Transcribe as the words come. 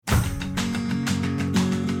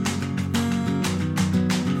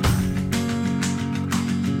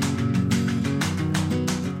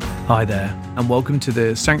Hi there, and welcome to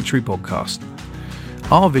the Sanctuary Podcast.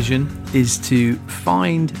 Our vision is to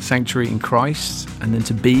find sanctuary in Christ and then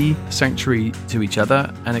to be sanctuary to each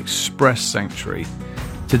other and express sanctuary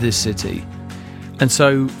to this city. And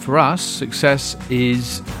so for us, success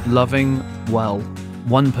is loving well,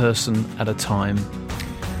 one person at a time.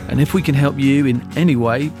 And if we can help you in any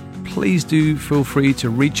way, please do feel free to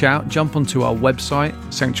reach out, jump onto our website,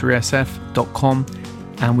 sanctuarysf.com,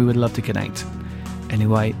 and we would love to connect.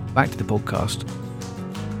 Anyway, back to the podcast.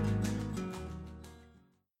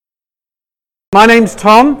 My name's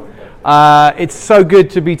Tom. It's so good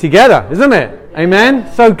to be together, isn't it? Amen.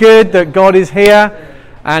 So good that God is here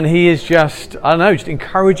and He is just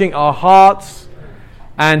encouraging our hearts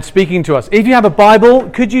and speaking to us. If you have a Bible,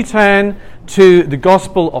 could you turn to the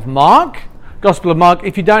Gospel of Mark? Gospel of Mark.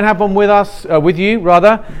 If you don't have one with you,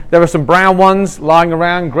 there are some brown ones lying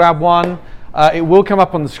around. Grab one. It will come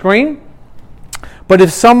up on the screen. But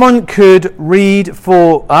if someone could read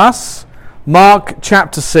for us Mark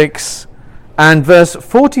chapter 6 and verse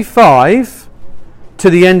 45 to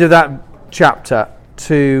the end of that chapter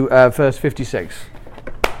to verse 56.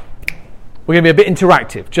 We're going to be a bit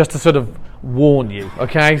interactive, just to sort of warn you,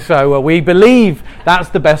 okay? So we believe that's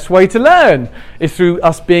the best way to learn, is through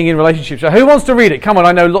us being in relationships. So who wants to read it? Come on,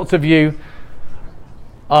 I know lots of you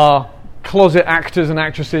are closet actors and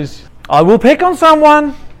actresses. I will pick on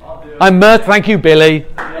someone. Thank you, Billy.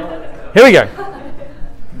 Here we go.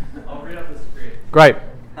 I'll read up the screen. Great.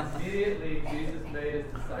 Immediately, Jesus made his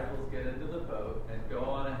disciples get into the boat and go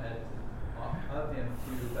on ahead of him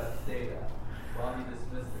to Bethsaida while he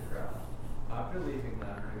dismissed the crowd. After leaving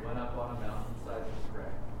them, he went up on a mountainside to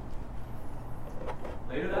pray.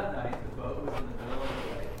 Later that night, the boat was in the middle of the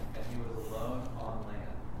lake, and he was alone on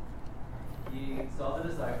land. He saw the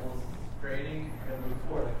disciples straining and moved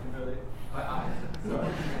forward. I can really... My eyes.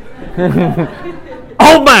 Sorry.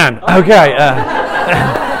 Old man! Okay.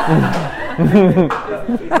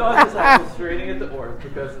 He saw the disciples straining at the oars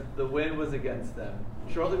because the wind was against them.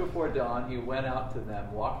 Shortly before dawn, he went out to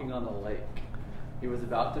them, walking on the lake. He was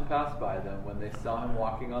about to pass by them when they saw him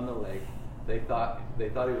walking on the lake. They thought he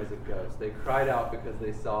was a ghost. They cried out because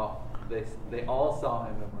they all saw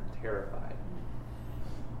him and were terrified.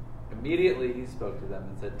 Immediately he spoke to them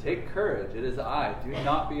and said, "Take courage, it is I. Do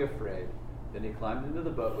not be afraid." Then he climbed into the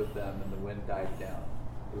boat with them, and the wind died down.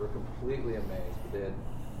 They were completely amazed, but they had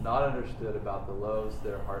not understood about the loaves.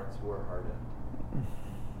 Their hearts were hardened.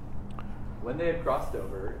 When they had crossed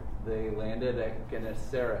over, they landed at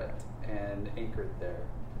Gennesaret and anchored there.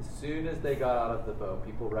 As soon as they got out of the boat,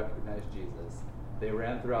 people recognized Jesus. They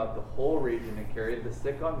ran throughout the whole region and carried the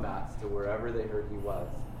sick on mats to wherever they heard he was.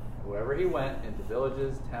 And wherever he went, into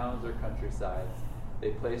villages, towns, or countrysides, they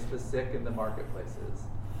placed the sick in the marketplaces.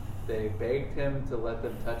 They begged him to let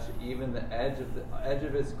them touch even the edge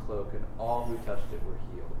of his cloak, and all who touched it were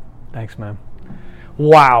healed. Thanks, man.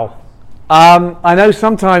 Wow. I know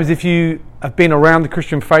sometimes if you have been around the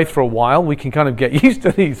Christian faith for a while, we can kind of get used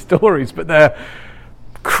to these stories, but they're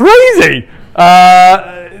crazy.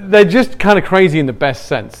 They're just kind of crazy in the best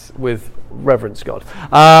sense, with reverence God.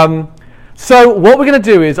 So what we're going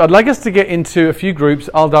to do is, I'd like us to get into a few groups.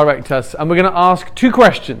 I'll direct us, and we're going to ask two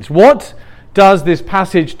questions. What does this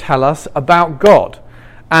passage tell us about God?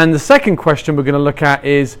 And the second question we're going to look at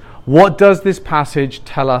is, what does this passage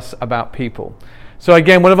tell us about people? So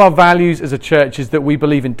again, one of our values as a church is that we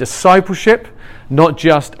believe in discipleship, not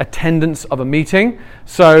just attendance of a meeting.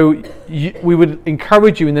 So we would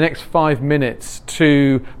encourage you in the next 5 minutes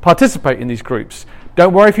to participate in these groups.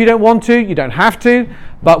 Don't worry if you don't want to, you don't have to,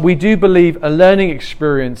 but we do believe a learning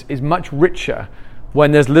experience is much richer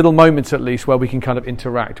when there's little moments at least where we can kind of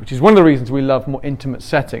interact, which is one of the reasons we love more intimate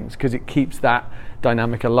settings, because it keeps that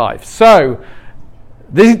dynamic alive. So,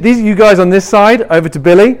 these you guys on this side, over to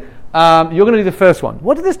Billy, you're going to do the first one.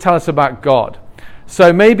 What did this tell us about God?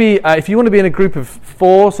 So maybe if you want to be in a group of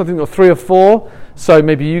 4, something, or 3 or 4, so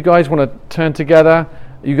maybe you guys want to turn together,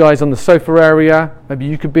 you guys on the sofa area, maybe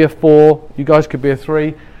you could be a 4, you guys could be a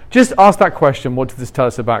 3. Just ask that question, what does this tell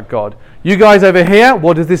us about God? You guys over here,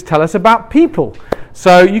 what does this tell us about people?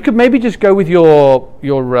 So you could maybe just go with your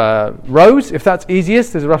rows, if that's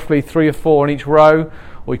easiest. There's roughly 3 or 4 on each row,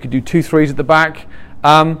 or you could do 2 3s at the back.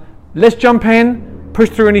 Let's jump in, push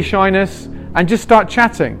through any shyness, and just start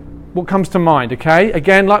chatting. What comes to mind, okay?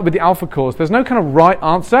 Again, like with the Alpha course, there's no kind of right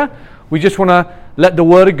answer. We just want to let the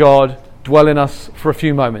Word of God dwell in us for a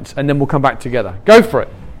few moments, and then we'll come back together. Go for it.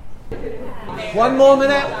 1 more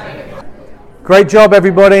minute. Great job,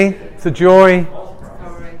 everybody. It's a joy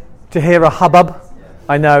to hear a hubbub.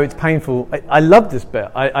 I know, it's painful. I love this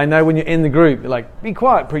bit. I know when you're in the group, you're like, be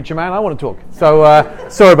quiet, preacher man, I want to talk. So,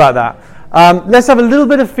 sorry about that. Let's have a little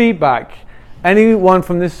bit of feedback. Anyone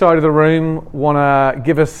from this side of the room want to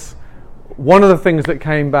give us one of the things that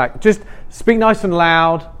came back? Just speak nice and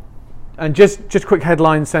loud, and just quick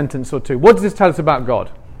headline sentence or two. What does this tell us about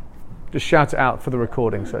God? Just shout it out for the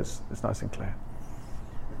recording so it's nice and clear.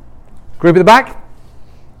 Group at the back?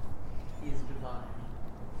 He is divine.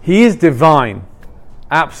 He is divine.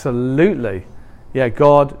 Absolutely. Yeah,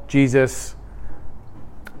 God, Jesus,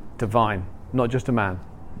 divine. Not just a man.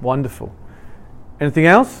 Wonderful. Anything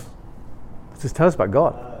else? Let's just tell us about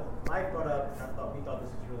God. Mike brought up, and we thought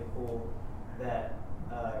this was really cool, that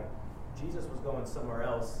Jesus was going somewhere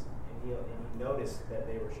else, and he noticed that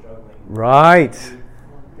they were struggling. Right.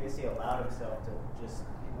 He basically allowed himself to just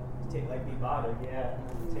be bothered. Yeah,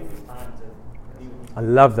 take his time to be with I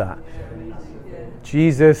love that. Yeah.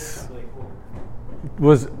 Jesus Really cool.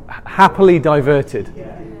 was happily diverted.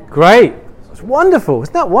 Great. It's wonderful.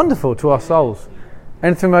 Isn't that wonderful to our souls?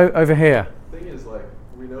 Anything over here? The thing is, like,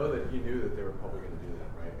 we know that he knew that they were probably going to do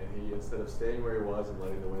that, right? And he, instead of staying where he was and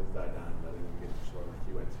letting the winds die down and letting them get destroyed,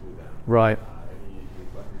 he went to them. Right. And he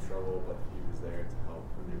left them struggle, but he was there to help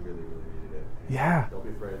when they really, really needed it. And Yeah. Don't be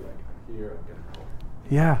afraid, like, I'm here, I'm going to help.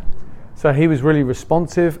 Yeah. So he was really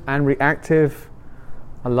responsive and reactive.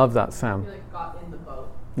 I love that, Sam. He got in the boat.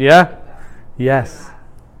 Yeah? Like that. Yes.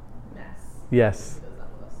 Mess. Yes. He does that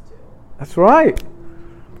with us too. That's right.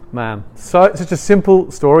 Man. So such a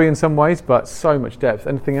simple story in some ways, but so much depth.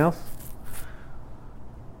 Anything else?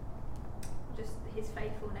 Just his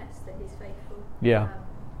faithfulness, that he's faithful Yeah.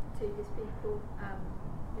 To his people.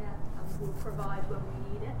 And will provide when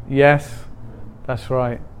we need it. Yes. That's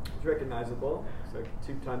right. He's recognizable. It's like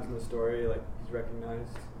 2 times in the story, like he's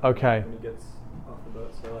recognized Okay. when he gets off the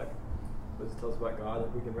boat. So like, what does it tell us about God?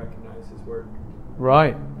 Like we can recognize His work.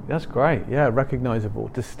 Right. That's great. Yeah. Recognizable.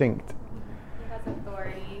 Distinct. He has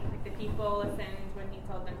authority. Like the people listened when he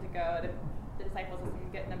told them to go. The disciples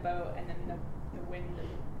listened to get in the boat, and then the wind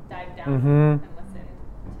died down and listened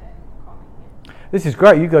to him calming it. This is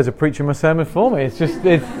great. You guys are preaching my sermon for me. It's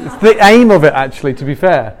the aim of it, actually, to be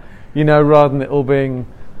fair. You know, rather than it all being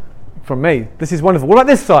from me. This is wonderful. What about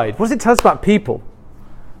this side? What does it tell us about people?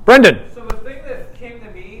 Brendan. So the thing that came to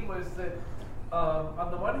me was that, on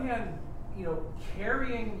the one hand,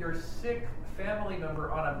 carrying your sick family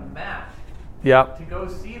member on a mat Yeah. to go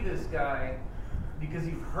see this guy because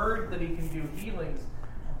you've heard that he can do healings,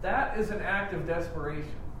 that is an act of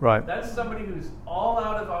desperation. Right. That's somebody who's all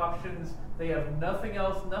out of options. They have nothing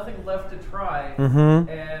else, nothing left to try. Mhm.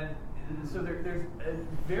 And so there's a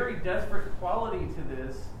very desperate quality to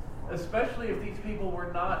this, especially if these people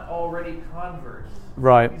were not already converts.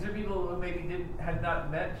 Right. These are people who maybe had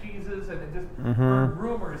not met Jesus and had just heard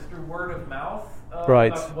rumors through word of mouth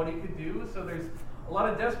Right. about what he could do. So there's a lot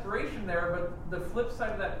of desperation there, but the flip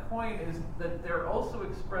side of that coin is that they're also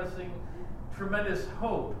expressing tremendous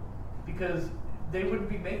hope, because they wouldn't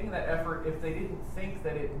be making that effort if they didn't think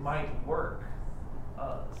that it might work.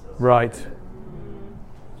 Right.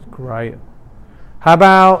 Great. How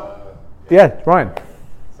about, yeah, Ryan?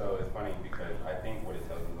 So it's funny because I think what it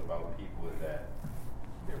tells us about people is that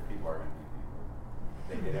their people are going to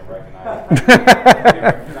be people. They didn't recognize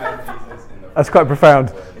Jesus. In the That's quite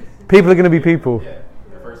profound. People are going to be people. Yeah.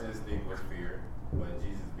 The first instinct was fear, but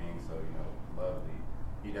Jesus being so, lovely,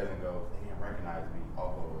 he doesn't go, they didn't recognize me,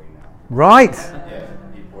 I'll go away now. Right. Yeah,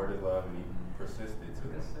 he poured his love and he persisted to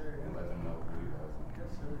them and let them know who he was.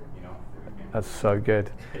 That's so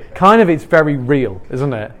good. Kind of, it's very real,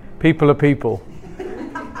 isn't it? People are people.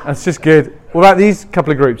 That's just good. What about these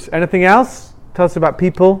couple of groups? Anything else? Tell us about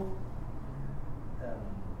people.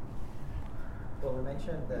 Well, we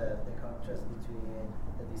mentioned the contrast between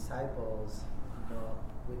the disciples,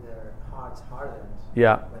 with their hearts hardened.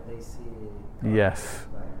 Yeah. When they see. Yes.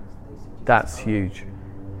 Right? They see Jesus That's coming. huge.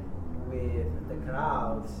 With the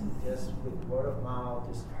crowds, just with word of mouth,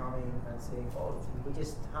 just coming and saying, "Oh, if we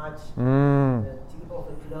just touch the tip of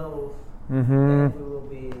the cloth, then we will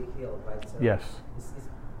be healed." Right? So Yes. It's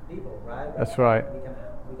people, right? That's right. We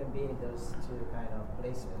can be in those 2 kind of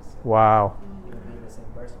places. Wow. Even being the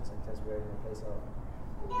same person, sometimes we're in a place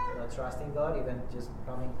of trusting God, even just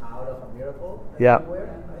coming out of a miracle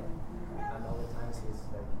everywhere, right? And all the times it's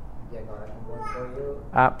like, yeah, God, I'm going for you.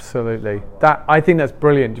 Absolutely. I think that's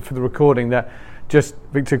brilliant for the recording. That just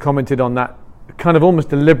Victor commented on that kind of almost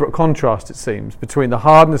deliberate contrast, it seems, between the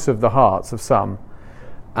hardness of the hearts of some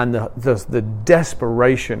and the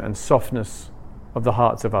desperation and softness of the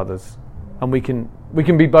hearts of others. And we can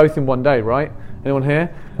be both in one day, right? Anyone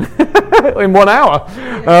here? In 1 hour.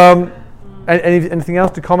 Anything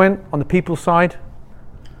else to comment on the people side?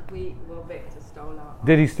 Victor stole our.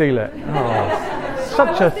 Did he steal it? Oh,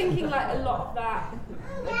 I was thinking like a lot of that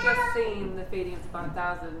just seems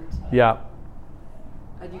 9,000. Yeah.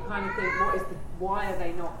 And you kind of think, why are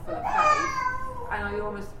they not full of faith? And you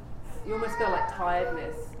almost feel like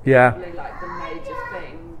tiredness. Yeah. Probably like the major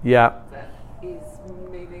thing. Yeah. That is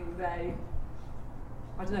meaning they,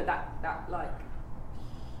 I don't know, that like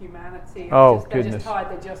humanity. Oh, they're goodness. just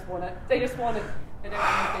tired. They just want to. They don't want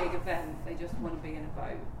a big event. They just want to be in a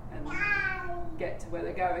boat and get to where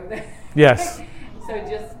they're going. Yes. So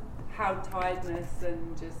just how tiredness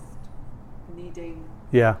and just needing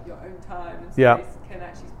Yeah. your own time and space Yeah. can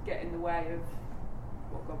actually get in the way of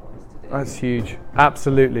what God wants to do. That's huge.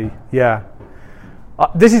 Absolutely. Yeah.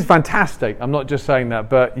 This is fantastic. I'm not just saying that,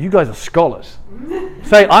 but you guys are scholars.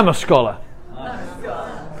 Say, I'm a scholar.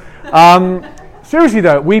 Seriously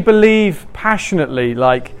though, we believe passionately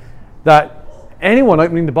like that anyone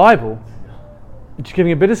opening the Bible, just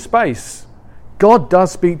giving a bit of space, God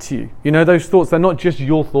does speak to you. You know, those thoughts, they're not just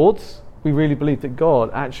your thoughts. We really believe that God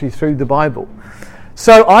actually through the Bible.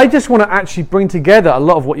 So I just want to actually bring together a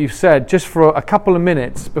lot of what you've said just for a couple of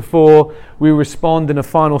minutes before we respond in a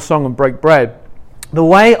final song and break bread. The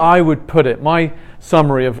way I would put it, my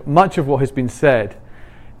summary of much of what has been said,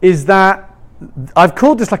 is that I've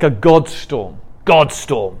called this like a God storm. God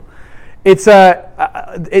storm. It's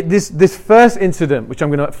this first incident, which I'm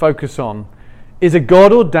going to focus on, is a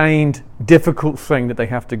God-ordained difficult thing that they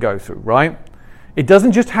have to go through, right? It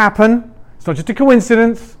doesn't just happen. It's not just a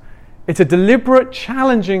coincidence. It's a deliberate,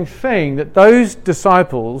 challenging thing that those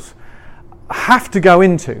disciples have to go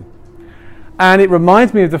into. And it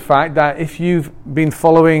reminds me of the fact that if you've been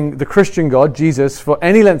following the Christian God, Jesus, for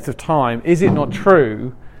any length of time, is it not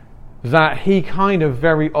true that he kind of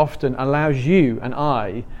very often allows you and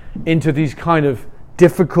I into these kind of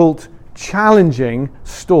difficult, challenging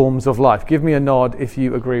storms of life? Give me a nod if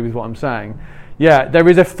you agree with what I'm saying. Yeah, there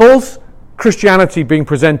is a false Christianity being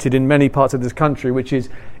presented in many parts of this country, which is,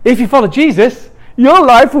 if you follow Jesus, your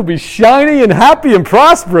life will be shiny and happy and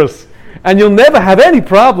prosperous, and you'll never have any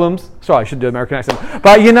problems. Sorry, I should do an American accent.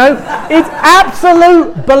 But, you know, it's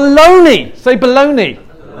absolute baloney. Say baloney.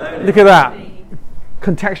 Look at that.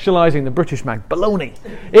 Contextualizing the British man. Baloney.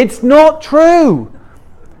 It's not true.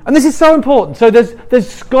 And this is so important. So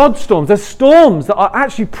there's God storms. There's storms that are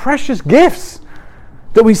actually precious gifts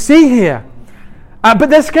that we see here. But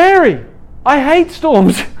they're scary. I hate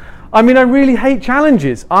storms. I mean, I really hate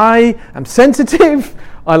challenges. I am sensitive.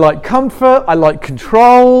 I like comfort. I like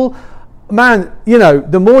control. Man, you know,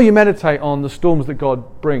 the more you meditate on the storms that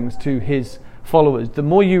God brings to his followers, the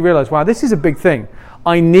more you realize, wow, this is a big thing.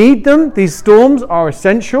 I need them. These storms are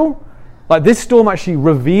essential. Like this storm actually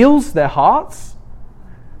reveals their hearts.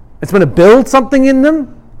 It's going to build something in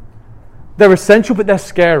them. They're essential, but they're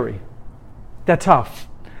scary. They're tough.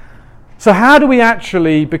 So how do we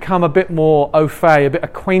actually become a bit more au fait, a bit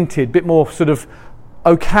acquainted, a bit more sort of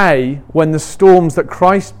okay when the storms that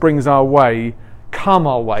Christ brings our way come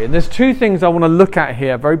our way? And there's two things I want to look at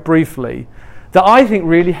here very briefly that I think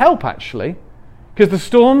really help actually. Because the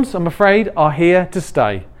storms, I'm afraid, are here to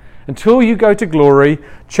stay. Until you go to glory,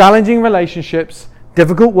 challenging relationships,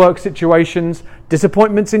 difficult work situations,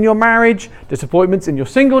 disappointments in your marriage, disappointments in your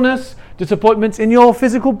singleness, disappointments in your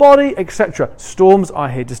physical body, etc. Storms are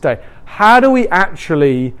here to stay. How do we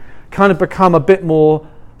actually kind of become a bit more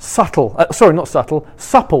supple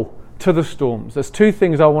to the storms? There's two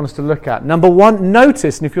things I want us to look at. Number one,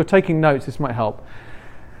 notice, and if you're taking notes, this might help.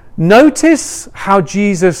 Notice how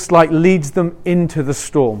Jesus leads them into the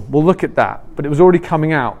storm. We'll look at that, but it was already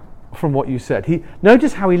coming out from what you said.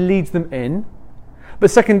 Notice how he leads them in,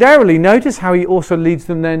 but secondarily, notice how he also leads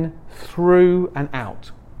them then through and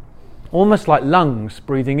out. Almost like lungs,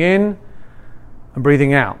 breathing in and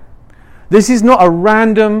breathing out. This is not a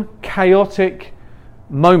random, chaotic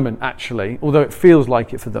moment, actually, although it feels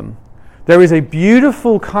like it for them. There is a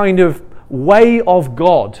beautiful kind of way of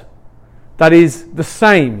God that is the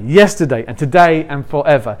same yesterday and today and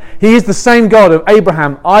forever. He is the same God of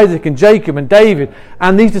Abraham, Isaac and Jacob and David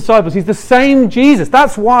and these disciples. He's the same Jesus.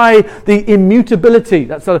 That's why the immutability,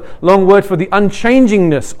 that's a long word for the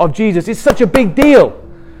unchangingness of Jesus, is such a big deal.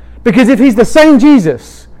 Because if he's the same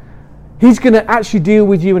Jesus, he's going to actually deal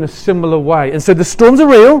with you in a similar way. And so the storms are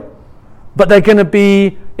real, but they're going to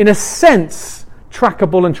be, in a sense,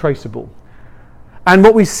 trackable and traceable. And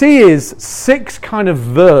what we see is 6 kind of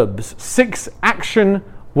verbs, 6 action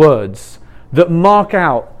words that mark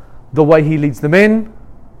out the way he leads them in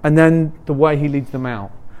and then the way he leads them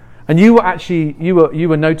out. And you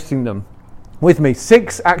were noticing them with me.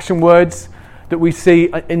 6 action words that we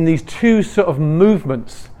see in these 2 sort of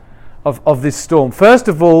movements of this storm. First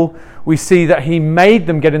of all, we see that he made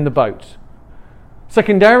them get in the boat.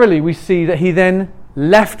 Secondarily, we see that he then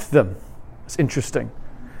left them. It's interesting.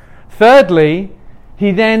 Thirdly, he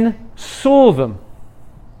then saw them.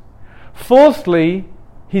 Fourthly,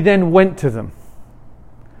 he then went to them.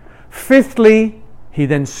 Fifthly, he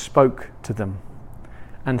then spoke to them.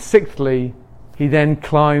 And sixthly, he then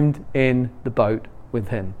climbed in the boat with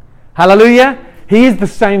him. Hallelujah! He is the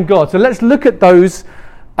same God. So let's look at those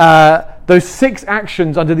 6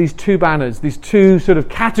 actions under these 2 banners, these 2 sort of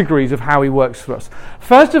categories of how he works for us.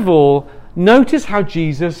 First of all, notice how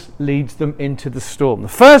Jesus leads them into the storm. The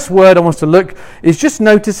first word I want us to look is just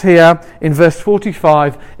notice here in verse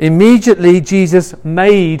 45, immediately Jesus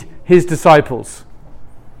made his disciples.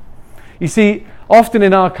 You see, often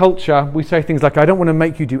in our culture, we say things like, I don't want to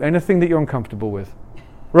make you do anything that you're uncomfortable with.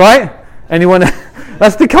 Right? Anyone?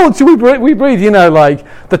 That's the culture we breathe,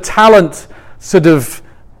 like the talent sort of,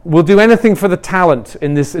 we'll do anything for the talent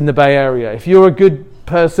in the Bay Area. If you're a good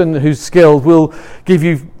person who's skilled, we'll give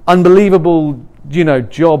you unbelievable,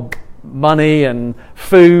 job money and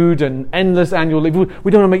food and endless annual leave. We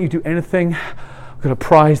don't want to make you do anything. We're going to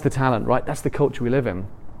prize the talent, right? That's the culture we live in.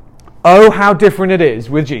 Oh, how different it is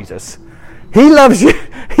with Jesus. He loves you.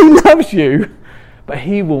 He loves you, but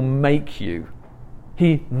he will make you.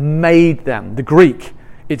 He made them. The Greek,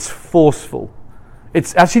 it's forceful.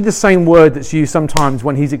 It's actually the same word that's used sometimes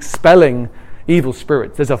when he's expelling evil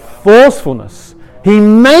spirits. There's a forcefulness. He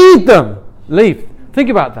made them leave. Think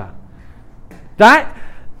about that. That,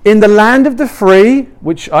 in the land of the free,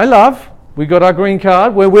 which I love, we got our green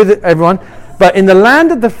card, we're with it, everyone. But in the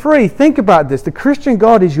land of the free, think about this. The Christian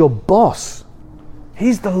God is your boss.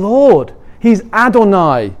 He's the Lord. He's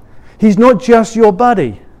Adonai. He's not just your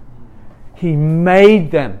buddy. He made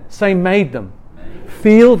them. Say made them.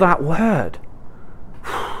 Feel that word.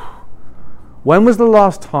 When was the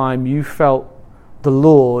last time you felt the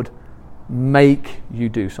Lord make you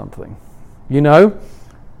do something?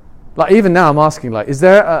 Like even now I'm asking, is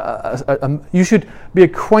there you should be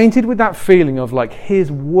acquainted with that feeling of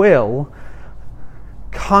his will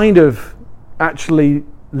kind of actually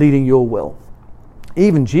leading your will.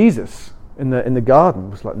 Even Jesus in the garden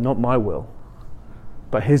was like, not my will,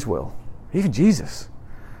 but his will. Even Jesus.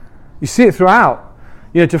 You see it throughout.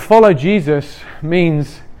 To follow Jesus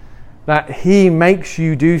means that he makes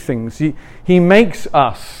you do things. He makes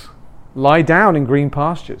us lie down in green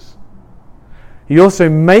pastures. He also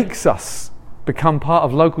makes us become part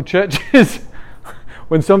of local churches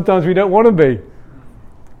when sometimes we don't want to be.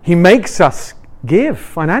 He makes us give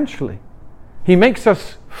financially. He makes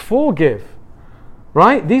us forgive.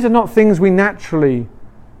 Right? These are not things we naturally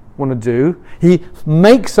want to do. He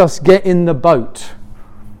makes us get in the boat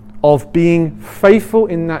of being faithful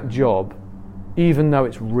in that job, even though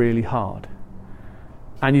it's really hard.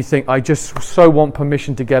 And you think, I just so want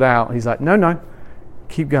permission to get out. He's like, no,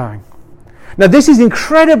 keep going. Now, this is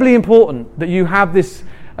incredibly important that you have this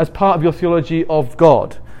as part of your theology of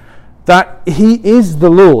God, that he is the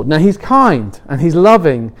Lord. Now, he's kind and he's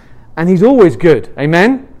loving and he's always good.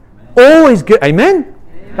 Amen? Always good. Amen?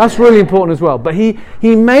 That's really important as well. But he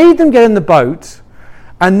made them get in the boat,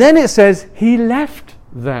 and then it says he left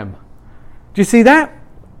them. Do you see that?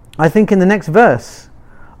 I think in the next verse.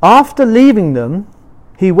 After leaving them,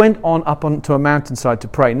 he went on up onto a mountainside to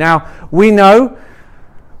pray. Now, we know,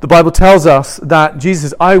 the Bible tells us that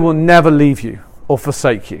Jesus says, I will never leave you or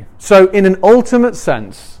forsake you. So in an ultimate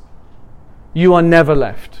sense, you are never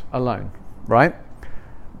left alone, right?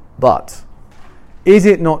 But is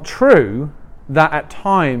it not true that at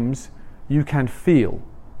times you can feel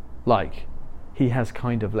like he has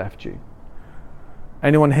kind of left you?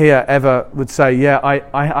 Anyone here ever would say, yeah,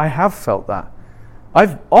 I have felt that.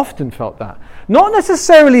 I've often felt that. Not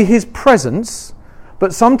necessarily his presence,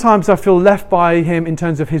 but sometimes I feel left by him in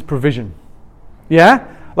terms of his provision. Yeah?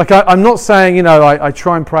 Like I'm not saying, I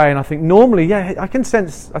try and pray and I think normally, yeah, I can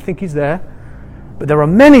sense, I think he's there. But there are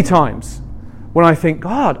many times when I think,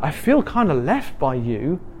 God, I feel kind of left by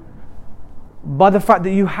you by the fact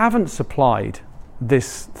that you haven't supplied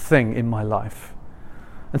this thing in my life.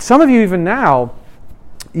 And some of you even now,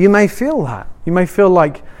 you may feel that. You may feel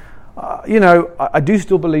like, I do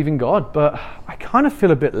still believe in God, but I kind of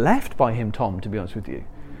feel a bit left by him, Tom, to be honest with you.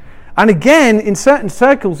 And again, in certain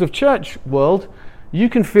circles of church world, you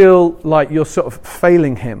can feel like you're sort of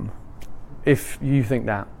failing him if you think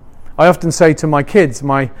that. I often say to my kids,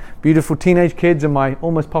 my beautiful teenage kids and my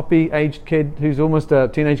almost puppy-aged kid who's almost a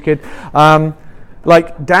teenage kid,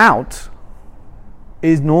 doubt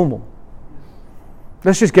is normal.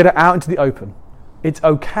 Let's just get it out into the open. It's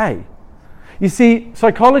okay. You see,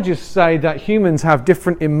 psychologists say that humans have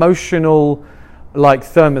different emotional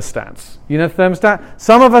thermostats. You know thermostat?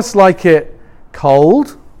 Some of us like it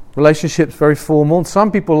cold, relationships very formal.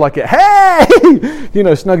 Some people like it, hey,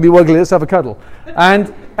 snuggly wuggly, let's have a cuddle.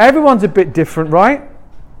 And everyone's a bit different, right?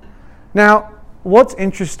 Now, what's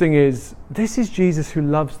interesting is this is Jesus who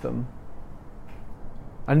loves them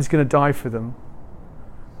and is going to die for them.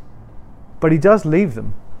 But he does leave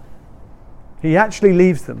them. He actually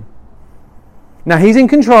leaves them. Now, he's in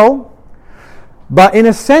control, but in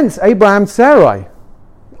a sense, Abraham, Sarai,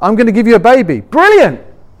 I'm going to give you a baby. Brilliant!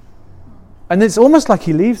 And it's almost like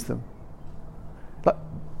he leaves them. Like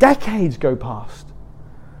decades go past.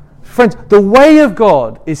 Friends, the way of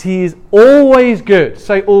God is he is always good.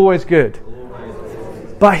 Say always good.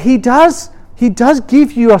 But he does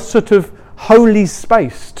give you a sort of holy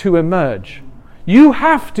space to emerge. You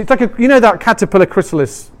have to, it's like that caterpillar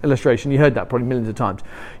chrysalis illustration. You heard that probably millions of times.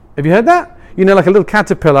 Have you heard that? Like a little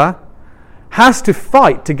caterpillar has to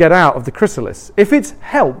fight to get out of the chrysalis. If it's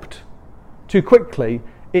helped too quickly,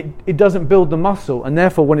 it doesn't build the muscle, and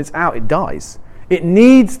therefore when it's out, it dies. It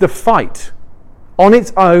needs the fight on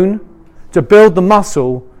its own to build the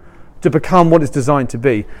muscle to become what it's designed to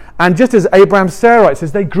be. And just as Abraham, Sarai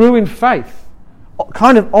says, they grew in faith,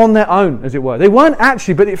 kind of on their own, as it were. They weren't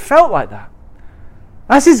actually, but it felt like that.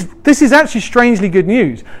 This is actually strangely good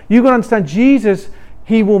news. You've got to understand, Jesus,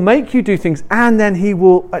 he will make you do things, and then he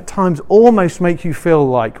will at times almost make you feel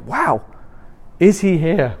like, wow, is he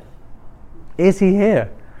here? Is he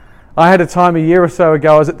here? I had a time a year or so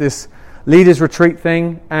ago, I was at this leaders retreat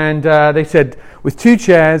thing, and they said, with 2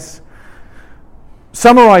 chairs,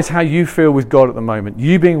 summarize how you feel with God at the moment.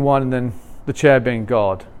 You being one, and then the chair being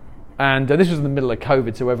God. And this was in the middle of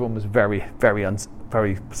COVID, so everyone was very, very,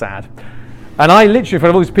 very sad. And I literally, in front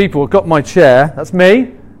of all these people, got my chair, that's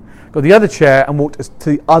me, got the other chair, and walked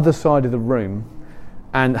to the other side of the room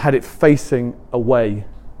and had it facing away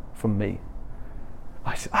from me.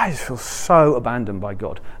 I just feel so abandoned by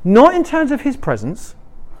God. Not in terms of his presence,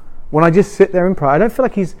 when I just sit there in prayer. I don't feel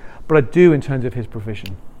like but I do in terms of his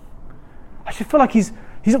provision. I just feel like he's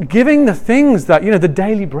not giving the things that, the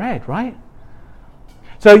daily bread, right?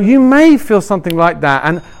 So you may feel something like that.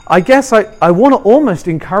 And I guess I want to almost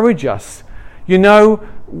encourage us.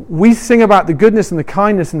 We sing about the goodness and the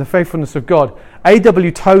kindness and the faithfulness of God.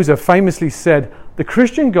 A.W. Tozer famously said, the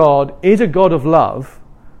Christian God is a God of love,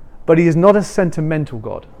 but he is not a sentimental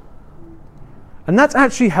God. And that's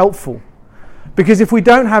actually helpful. Because if we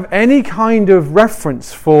don't have any kind of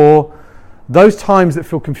reference for those times that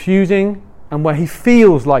feel confusing and where he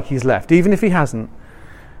feels like he's left, even if he hasn't,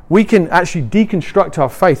 we can actually deconstruct our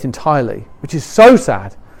faith entirely, which is so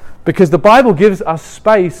sad, because the Bible gives us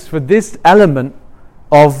space for this element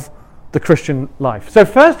of the Christian life. So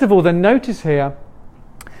first of all, then notice here,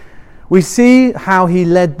 we see how he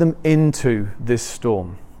led them into this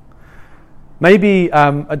storm. Maybe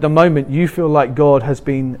at the moment you feel like God has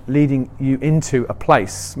been leading you into a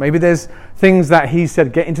place. Maybe there's things that he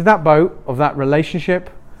said, get into that boat of that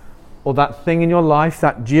relationship or that thing in your life,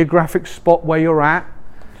 that geographic spot where you're at.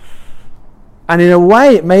 And in a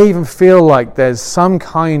way, it may even feel like there's some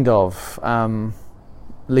kind of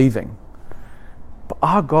leaving. But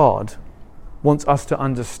our God wants us to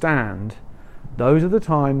understand those are the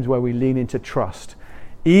times where we lean into trust,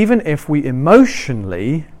 even if we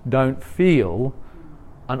emotionally don't feel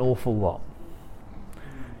an awful lot.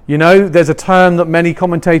 There's a term that many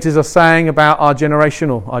commentators are saying about our generation,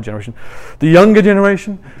 the younger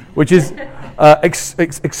generation, which is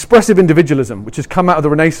expressive individualism, which has come out of the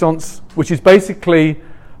Renaissance, which is basically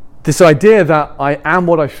this idea that I am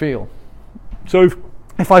what I feel. So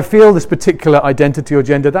if I feel this particular identity or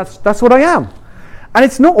gender, that's what I am. And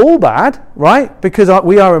it's not all bad, right? Because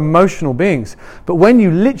we are emotional beings. But when you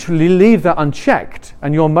literally leave that unchecked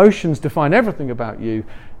and your emotions define everything about you,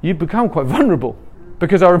 you become quite vulnerable,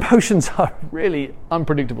 because our emotions are really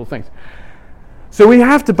unpredictable things. So we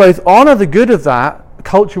have to both honor the good of that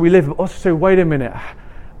culture we live in, but also say, wait a minute.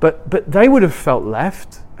 But they would have felt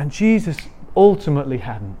left, and Jesus ultimately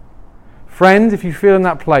hadn't. Friends, if you feel in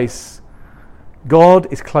that place, God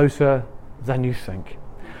is closer than you think.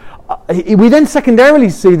 We then secondarily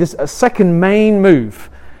see this a second main move.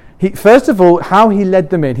 First of all, how he led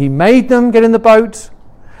them in. He made them get in the boat,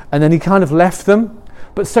 and then he kind of left them.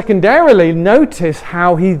 But secondarily, notice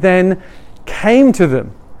how he then came to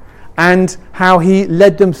them and how he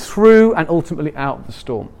led them through and ultimately out of the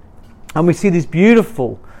storm. And we see these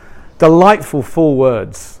beautiful, delightful 4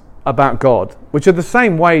 words about God, which are the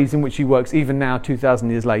same ways in which he works even now, 2,000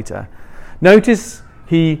 years later. Notice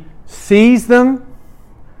he sees them,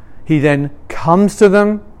 he then comes to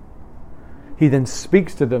them, he then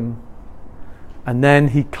speaks to them, and then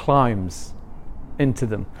he climbs into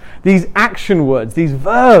them. These action words, these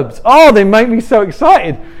verbs, they make me so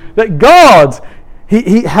excited that God,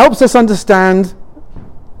 he helps us understand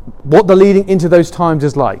what the leading into those times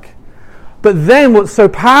is like. But then what's so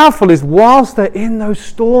powerful is whilst they're in those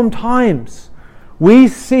storm times, we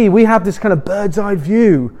have this kind of bird's eye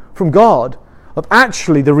view from God of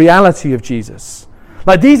actually the reality of Jesus.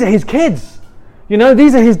 Like, these are his kids. You know,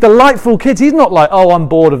 these are his delightful kids. He's not like, oh, I'm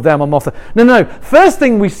bored of them, I'm off. No. First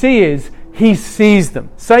thing we see is he sees them.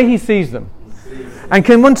 Say he sees them. And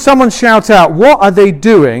can someone shout out, what are they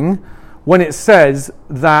doing when it says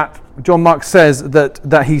that, John Mark says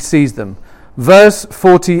that he sees them? Verse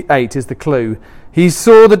 48 is the clue. He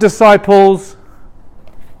saw the disciples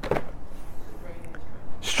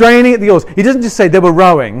straining at the oars. He doesn't just say they were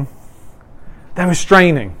rowing, they were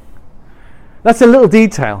straining. That's a little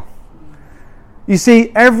detail. You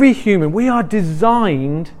see, every human, we are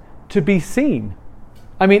designed to be seen.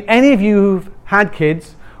 I mean, any of you who've had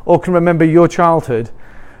kids or can remember your childhood,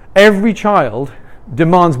 every child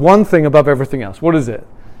demands one thing above everything else. What is it?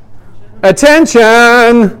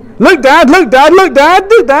 Attention! Look, Dad, look, Dad, look, Dad,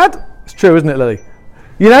 look, Dad. It's true, isn't it, Lily?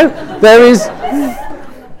 You know, there is...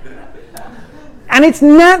 And it's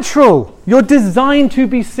natural. You're designed to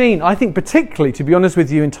be seen. I think particularly, to be honest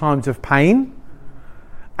with you, in times of pain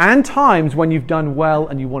and times when you've done well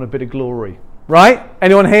and you want a bit of glory. Right?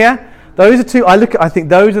 Anyone here? Those are two, I think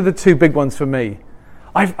those are the two big ones for me.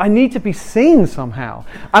 I need to be seen somehow.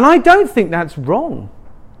 And I don't think that's wrong.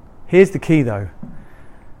 Here's the key though.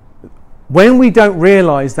 When we don't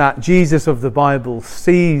realize that Jesus of the Bible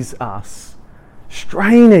sees us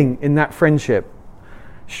straining in that friendship,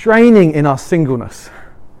 straining in our singleness,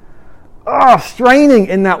 straining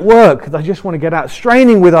in that work that I just want to get out,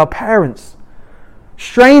 straining with our parents,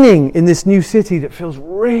 straining in this new city that feels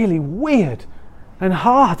really weird and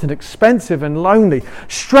hard and expensive and lonely,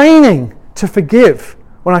 straining to forgive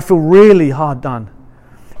when I feel really hard done.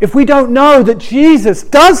 If we don't know that Jesus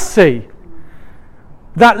does see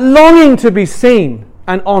that longing to be seen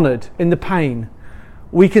and honoured in the pain,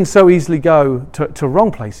 we can so easily go to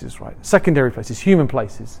wrong places, right? Secondary places, human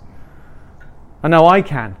places. I know I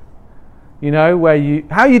can. You know, where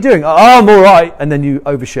how are you doing? Oh, I'm all right. And then you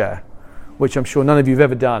overshare, which I'm sure none of you have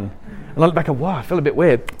ever done. And I look back and, wow, I feel a bit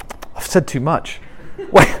weird. I've said too much.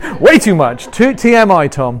 Way too much.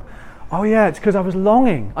 TMI, Tom. Oh yeah, it's because I was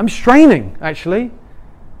longing. I'm straining, actually.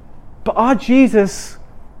 But our Jesus,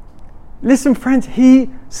 listen friends, he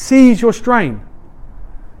sees your strain.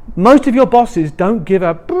 Most of your bosses don't give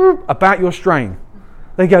a boop about your strain.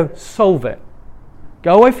 They go, solve it.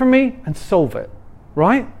 Go away from me and solve it.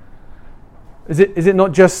 Right? Is it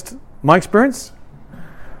not just my experience?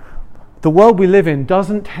 The world we live in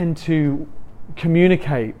doesn't tend to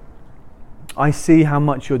communicate, I see how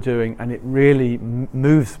much you're doing and it really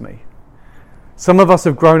moves me. Some of us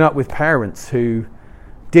have grown up with parents who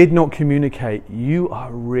did not communicate, you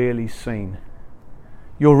are really seen.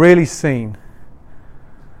 You're really seen.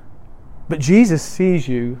 But Jesus sees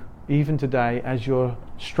you even today as you're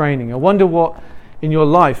straining. I wonder what in your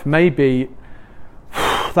life may be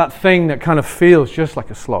that thing that kind of feels just like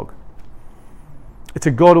a slog. It's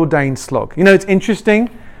a God-ordained slog. You know, it's interesting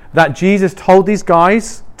that Jesus told these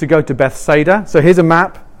guys to go to Bethsaida. So here's a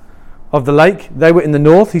map of the lake. They were in the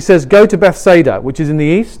north. He says, go to Bethsaida, which is in the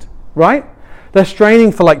east, right? They're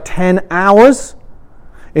straining for like 10 hours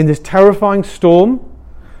in this terrifying storm.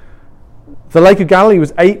 The Lake of Galilee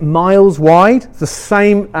was 8 miles wide, the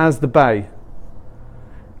same as the bay.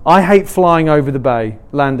 I hate flying over the bay,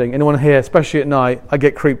 landing. Anyone here, especially at night, I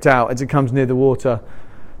get creeped out as it comes near the water.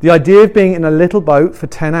 The idea of being in a little boat for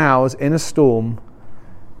 10 hours in a storm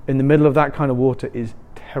in the middle of that kind of water is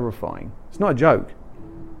terrifying. It's not a joke.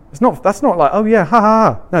 That's not like, oh yeah, ha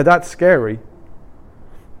ha ha. No, that's scary.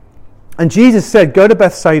 And Jesus said, go to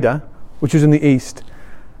Bethsaida, which is in the east.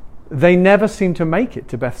 They never seem to make it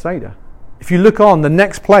to Bethsaida. If you look on, the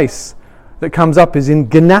next place that comes up is in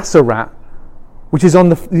Gennesaret, which is on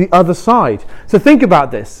the other side. So think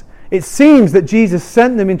about this. It seems that Jesus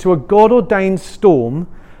sent them into a God-ordained storm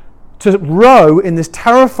to row in this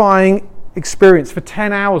terrifying experience for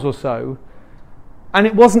 10 hours or so, and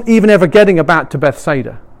it wasn't even ever getting about to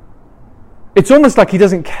Bethsaida. It's almost like he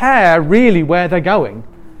doesn't care really where they're going.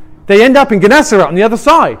 They end up in Gennesaret on the other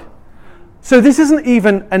side. So this isn't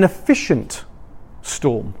even an efficient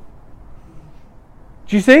storm.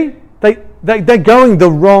 Do you see? They're going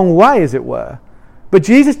the wrong way, as it were. But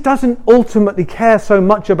Jesus doesn't ultimately care so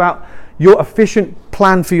much about your efficient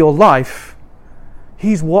plan for your life.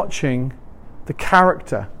 He's watching the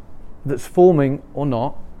character that's forming or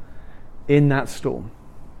not in that storm.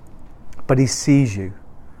 But he sees you.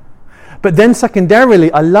 But then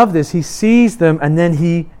secondarily, I love this, he sees them and then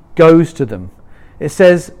he goes to them. It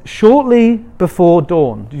says, shortly before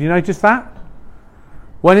dawn. Did you notice that?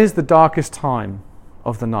 When is the darkest time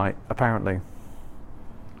of the night, apparently?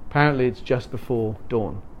 Apparently it's just before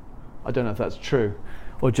dawn. I don't know if that's true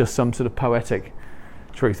or just some sort of poetic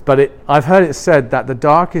truth. But I've heard it said that the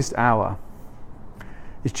darkest hour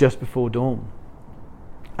is just before dawn.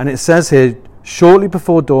 And it says here, shortly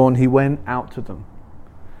before dawn, he went out to them.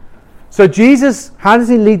 So Jesus, how does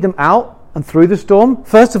he lead them out and through the storm?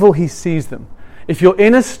 First of all, he sees them. If you're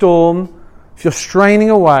in a storm, if you're straining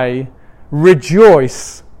away,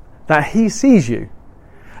 rejoice that he sees you.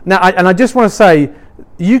 Now, I just want to say,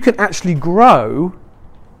 you can actually grow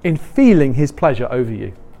in feeling his pleasure over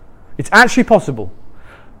you. It's actually possible.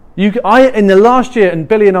 In the last year, and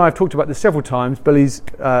Billy and I have talked about this several times, Billy's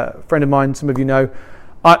a friend of mine, some of you know,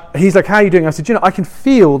 he's like, how are you doing? I said, I can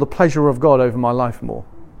feel the pleasure of God over my life more.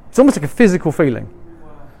 It's almost like a physical feeling.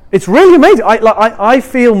 It's really amazing. I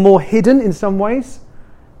feel more hidden in some ways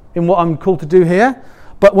in what I'm called to do here.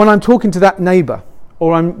 But when I'm talking to that neighbour,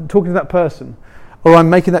 or I'm talking to that person, or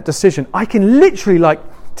I'm making that decision, I can literally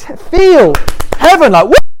feel heaven like,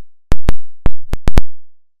 whoop!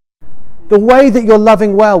 The way that you're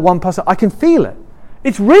loving well one person, I can feel it.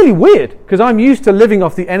 It's really weird because I'm used to living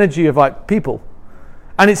off the energy of people,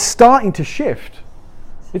 and it's starting to shift.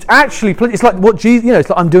 It's actually, it's like what Jesus, it's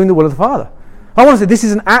like I'm doing the will of the Father. I want to say this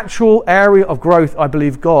is an actual area of growth I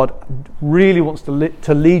believe God really wants to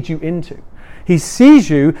lead you into. He sees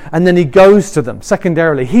you and then he goes to them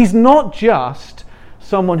secondarily. He's not just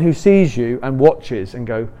someone who sees you and watches and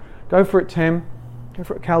go for it, Tim, go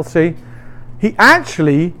for it, Kelsey. He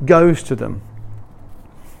actually goes to them.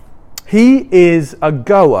 He is a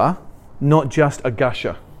goer, not just a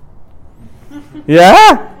gusher.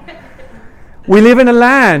 Yeah? We live in a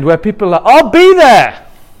land where people are like, I'll be there.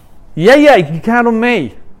 Yeah, you can count on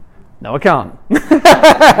me. No, I can't.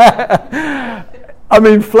 I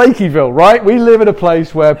mean, Flakyville, right? We live in a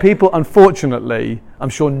place where people, unfortunately, I'm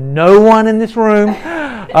sure no one in this room,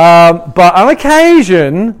 but on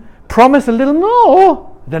occasion, promise a little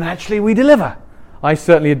more than actually we deliver. I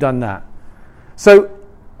certainly have done that. So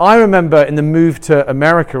I remember in the move to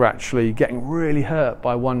America, actually, getting really hurt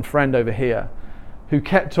by one friend over here who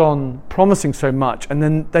kept on promising so much, and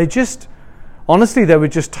then they were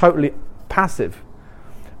just totally passive.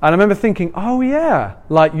 And I remember thinking, oh yeah,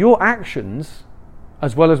 your actions,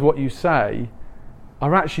 as well as what you say,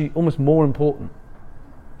 are actually almost more important.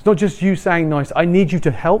 It's not just you saying nice, I need you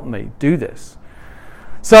to help me do this.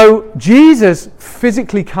 So Jesus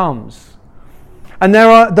physically comes. And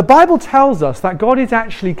the Bible tells us that God is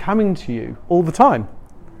actually coming to you all the time.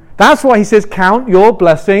 That's why he says, count your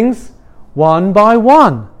blessings one by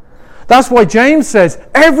one. That's why James says,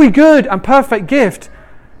 every good and perfect gift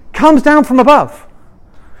comes down from above.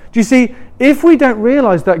 Do you see, if we don't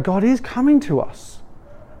realize that God is coming to us,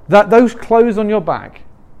 that those clothes on your back,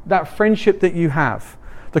 that friendship that you have,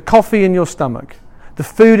 the coffee in your stomach, the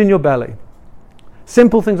food in your belly,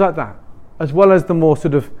 simple things like that, as well as the more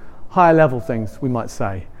sort of higher level things we might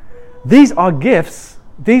say. These are gifts.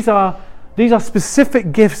 These are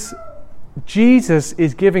specific gifts Jesus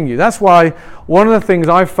is giving you. That's why one of the things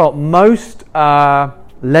I've felt most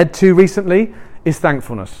led to recently is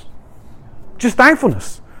thankfulness. Just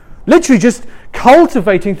thankfulness. Literally just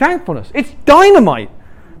cultivating thankfulness. It's dynamite.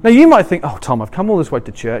 Now you might think, oh Tom, I've come all this way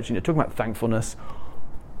to church and you're talking about thankfulness.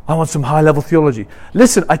 I want some high level theology.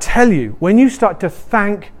 Listen, I tell you, when you start to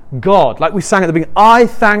thank God, like we sang at the beginning, I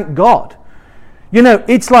thank God.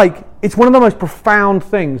 It's one of the most profound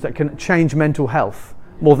things that can change mental health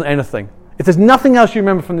more than anything. If there's nothing else you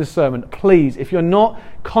remember from this sermon, please, if you're not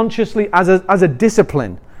consciously, as a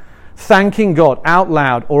discipline, thanking God out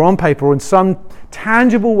loud or on paper or in some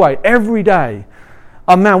tangible way every day,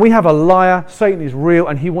 man, we have a liar. Satan is real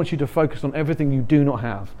and he wants you to focus on everything you do not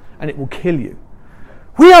have, and it will kill you.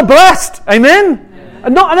 We are blessed. Amen?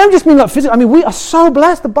 And I don't just mean like physically. I mean, we are so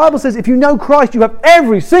blessed. The Bible says if you know Christ, you have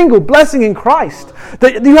every single blessing in Christ.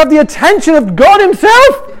 That you have the attention of God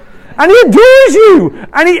himself. And he adores you.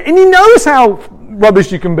 And he knows how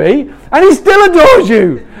rubbish you can be. And he still adores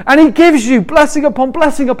you. And he gives you blessing upon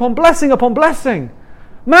blessing upon blessing upon blessing.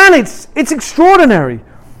 Man, it's extraordinary.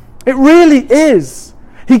 It really is.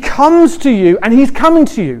 He comes to you and he's coming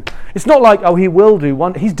to you. It's not like, oh, he will do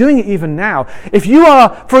one. He's doing it even now. If you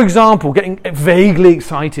are, for example, getting vaguely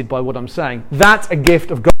excited by what I'm saying, that's a gift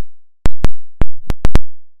of God.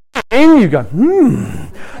 And you go,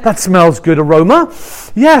 that smells good aroma.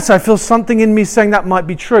 Yes, I feel something in me saying that might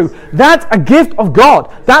be true. That's a gift of God.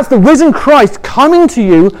 That's the risen Christ coming to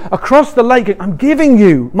you across the lake. I'm giving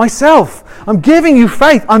you myself. I'm giving you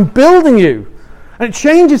faith. I'm building you. And it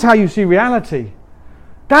changes how you see reality.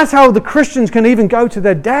 That's how the Christians can even go to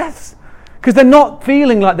their deaths. Because they're not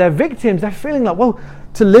feeling like they're victims. They're feeling like, well,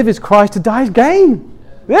 to live is Christ, to die is gain.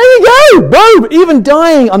 There you go! Boom! Even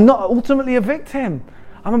dying, I'm not ultimately a victim.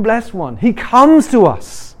 I'm a blessed one. He comes to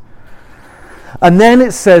us. And then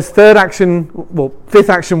it says, fifth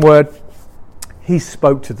action word, he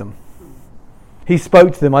spoke to them. He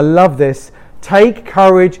spoke to them. I love this. Take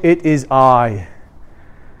courage, it is I.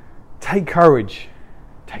 Take courage.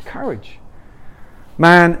 Take courage.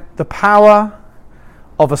 Man, the power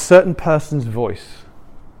of a certain person's voice,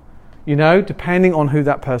 depending on who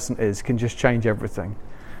that person is, can just change everything.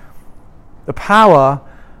 The power,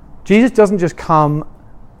 Jesus doesn't just come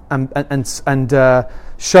and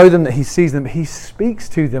show them that he sees them. He speaks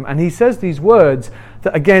to them, and he says these words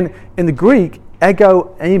that, again, in the Greek,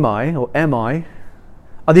 ego eimi, or emi,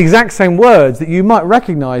 are the exact same words that you might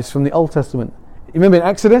recognize from the Old Testament. You remember in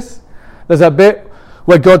Exodus? There's that bit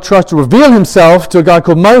where God tries to reveal himself to a guy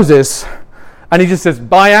called Moses, and he just says,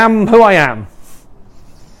 I am who I am.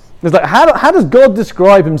 It's like, how does God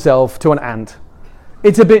describe himself to an ant?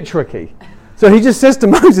 It's a bit tricky. So he just says to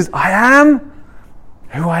Moses, I am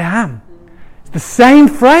who I am. It's the same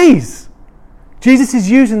phrase. Jesus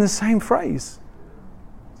is using the same phrase.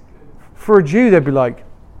 For a Jew, they'd be like,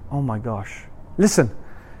 oh my gosh. Listen,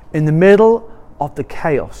 in the middle of the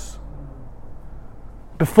chaos,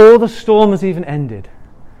 before the storm has even ended,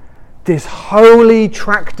 this holy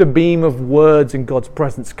tractor beam of words in God's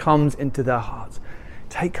presence comes into their hearts.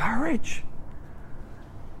 Take courage.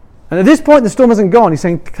 And at this point, the storm hasn't gone. He's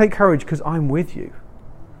saying, take courage because I'm with you.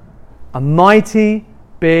 A mighty,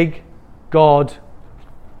 big God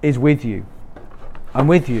is with you. I'm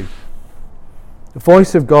with you. The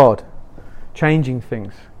voice of God changing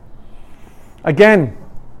things. Again,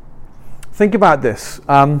 think about this.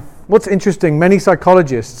 What's interesting, many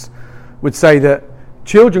psychologists would say that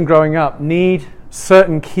children growing up need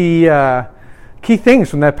certain key things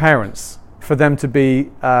from their parents for them to be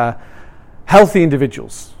healthy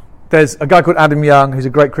individuals. There's a guy called Adam Young who's a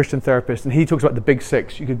great Christian therapist, and he talks about the big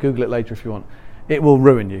six. You could Google it later if you want. It will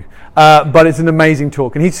ruin you. But it's an amazing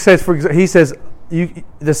talk. And he says,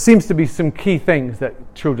 there seems to be some key things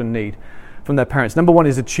that children need from their parents. Number one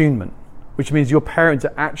is attunement, which means your parents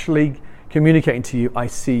are actually communicating to you, I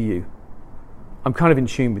see you. I'm kind of in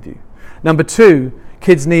tune with you. Number two,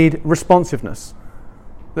 kids need responsiveness.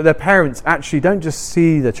 That their parents actually don't just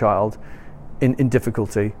see the child in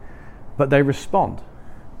difficulty, but they respond.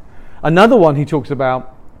 Another one he talks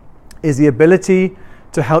about is the ability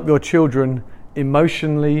to help your children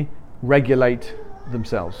emotionally regulate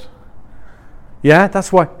themselves. Yeah,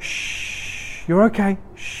 that's why, shh, you're okay,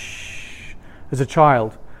 shh, as a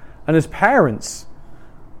child. And as parents,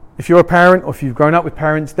 if you're a parent or if you've grown up with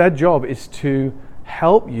parents, their job is to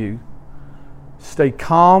help you stay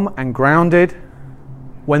calm and grounded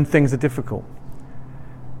when things are difficult.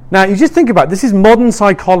 Now, you just think about it. This is modern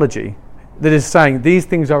psychology that is saying these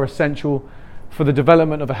things are essential for the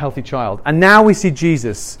development of a healthy child. And now we see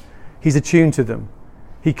Jesus. He's attuned to them.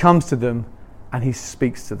 He comes to them and he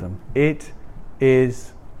speaks to them. It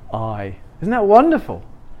is I. Isn't that wonderful?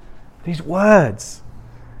 These words.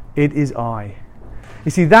 It is I. You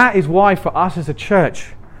see, that is why for us as a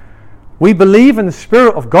church, we believe in the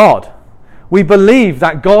Spirit of God. We believe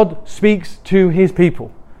that God speaks to his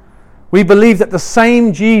people. We believe that the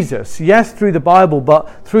same Jesus, yes, through the Bible,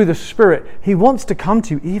 but through the Spirit, he wants to come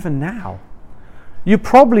to you even now. You're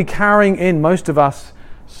probably carrying in, most of us,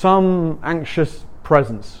 some anxious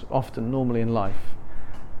presence, often, normally in life.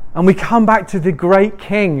 And we come back to the great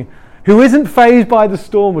King, who isn't fazed by the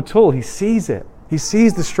storm at all. He sees it. He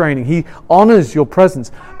sees the straining. He honors your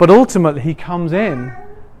presence. But ultimately, he comes in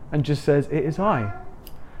and just says, it is I.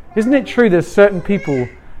 Isn't it true there's certain people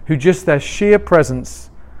who just their sheer presence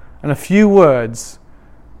and a few words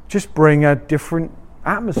just bring a different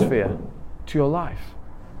atmosphere to your life?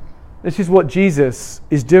 This is what Jesus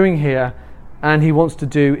is doing here, and he wants to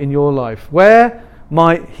do in your life. Where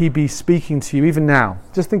might he be speaking to you even now?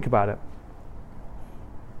 Just think about it.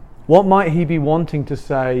 What might he be wanting to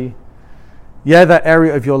say? Yeah, that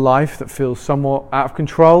area of your life that feels somewhat out of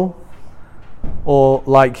control, or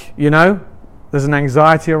like, there's an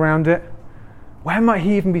anxiety around it. Where might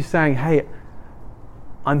he even be saying, hey,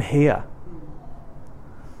 I'm here.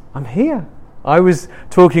 I'm here. I was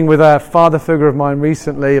talking with a father figure of mine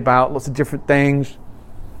recently about lots of different things,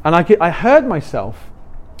 and I heard myself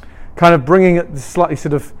kind of bringing this slightly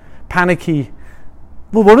sort of panicky,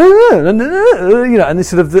 and this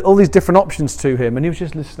sort of all these different options to him, and he was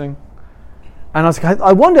just listening. And I was like,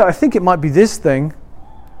 I wonder, I think it might be this thing,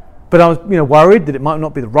 but I was worried that it might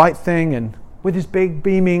not be the right thing, and with his big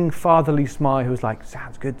beaming fatherly smile, he was like,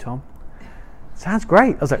 sounds good, Tom. Sounds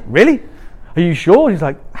great. I was like, really? Are you sure? And he's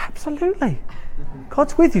like, absolutely.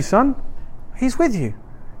 God's with you, son. He's with you.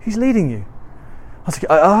 He's leading you. I was like,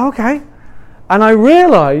 oh, okay. And I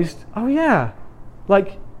realized, oh yeah,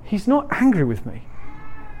 like, he's not angry with me.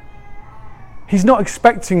 He's not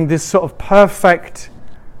expecting this sort of perfect,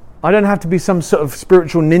 I don't have to be some sort of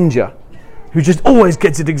spiritual ninja who just always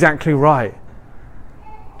gets it exactly right.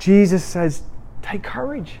 Jesus says, take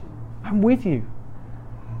courage. I'm with you.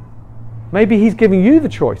 Maybe he's giving you the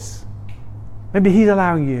choice. Maybe he's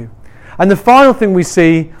allowing you. And the final thing we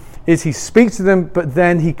see is he speaks to them, but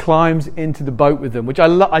then he climbs into the boat with them, which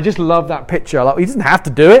I just love that picture. Like, he doesn't have to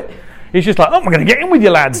do it. He's just like, oh, I'm going to get in with you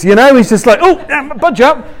lads. You know, he's just like, oh, budge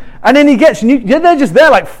up. And then he gets, and they're just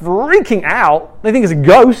there like freaking out. They think it's a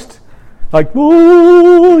ghost. Like,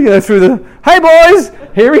 ooh, you know, through the, hey boys,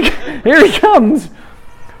 here he comes.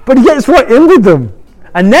 But he gets right in with them.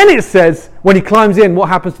 And then it says, when he climbs in, what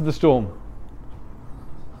happens to the storm?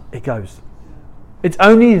 It goes. It's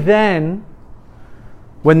only then,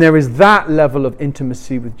 when there is that level of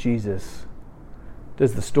intimacy with Jesus,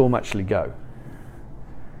 does the storm actually go.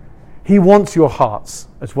 He wants your hearts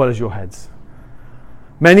as well as your heads.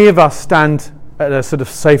 Many of us stand at a sort of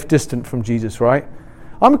safe distance from Jesus, right?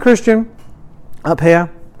 I'm a Christian, up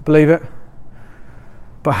here, I believe it.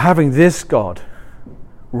 But having this God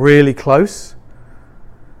really close,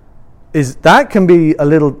 that can be a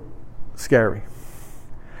little scary.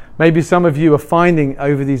 Maybe some of you are finding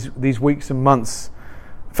over these weeks and months,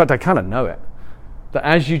 in fact I kind of know it, that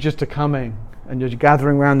as you just are coming and you're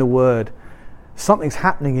gathering around the Word, something's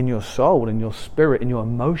happening in your soul, in your spirit, in your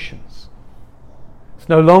emotions. It's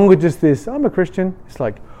no longer just this, I'm a Christian. It's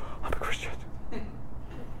like, I'm a Christian.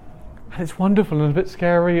 And it's wonderful and a bit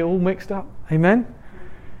scary, all mixed up. Amen?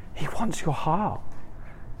 He wants your heart.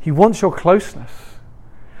 He wants your closeness.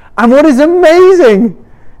 And what is amazing,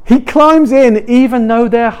 he climbs in even though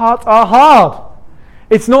their hearts are hard.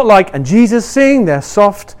 It's not like, and Jesus, seeing their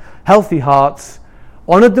soft, healthy hearts,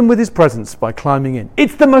 honored them with his presence by climbing in.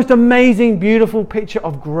 It's the most amazing, beautiful picture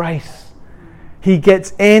of grace. He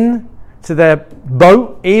gets in to their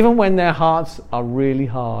boat even when their hearts are really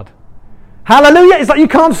hard. Hallelujah! It's like you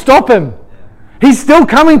can't stop him. He's still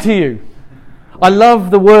coming to you. I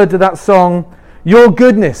love the words of that song, your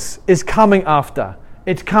goodness is coming after.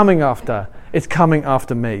 It's coming after. It's coming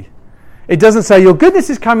after me. It doesn't say your goodness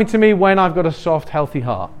is coming to me when I've got a soft, healthy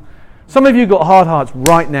heart. Some of you got hard hearts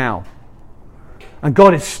right now. And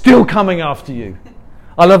God is still coming after you.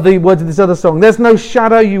 I love the words of this other song. There's no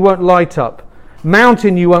shadow you won't light up.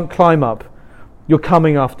 Mountain you won't climb up. You're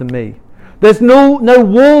coming after me. There's no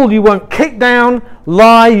wall you won't kick down.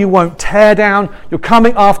 Lie you won't tear down. You're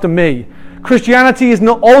coming after me. Christianity is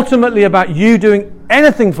not ultimately about you doing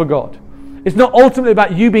anything for God. It's not ultimately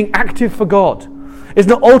about you being active for God. It's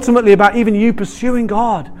not ultimately about even you pursuing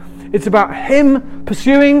God. It's about him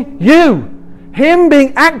pursuing you. Him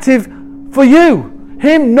being active for you.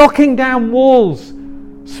 Him knocking down walls.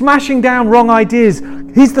 Smashing down wrong ideas.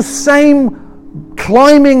 He's the same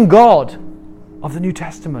climbing God of the New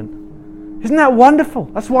Testament. Isn't that wonderful?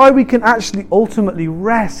 That's why we can actually ultimately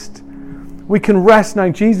rest. We can rest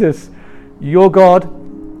knowing, Jesus, you're God,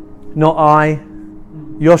 not I.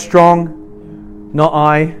 You're strong, not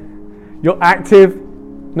I. You're active,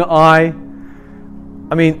 not I.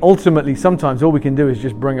 I mean, ultimately, sometimes all we can do is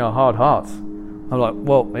just bring our hard hearts. I'm like,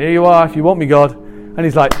 well, here you are if you want me, God. And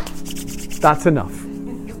he's like, that's enough.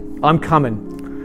 I'm coming.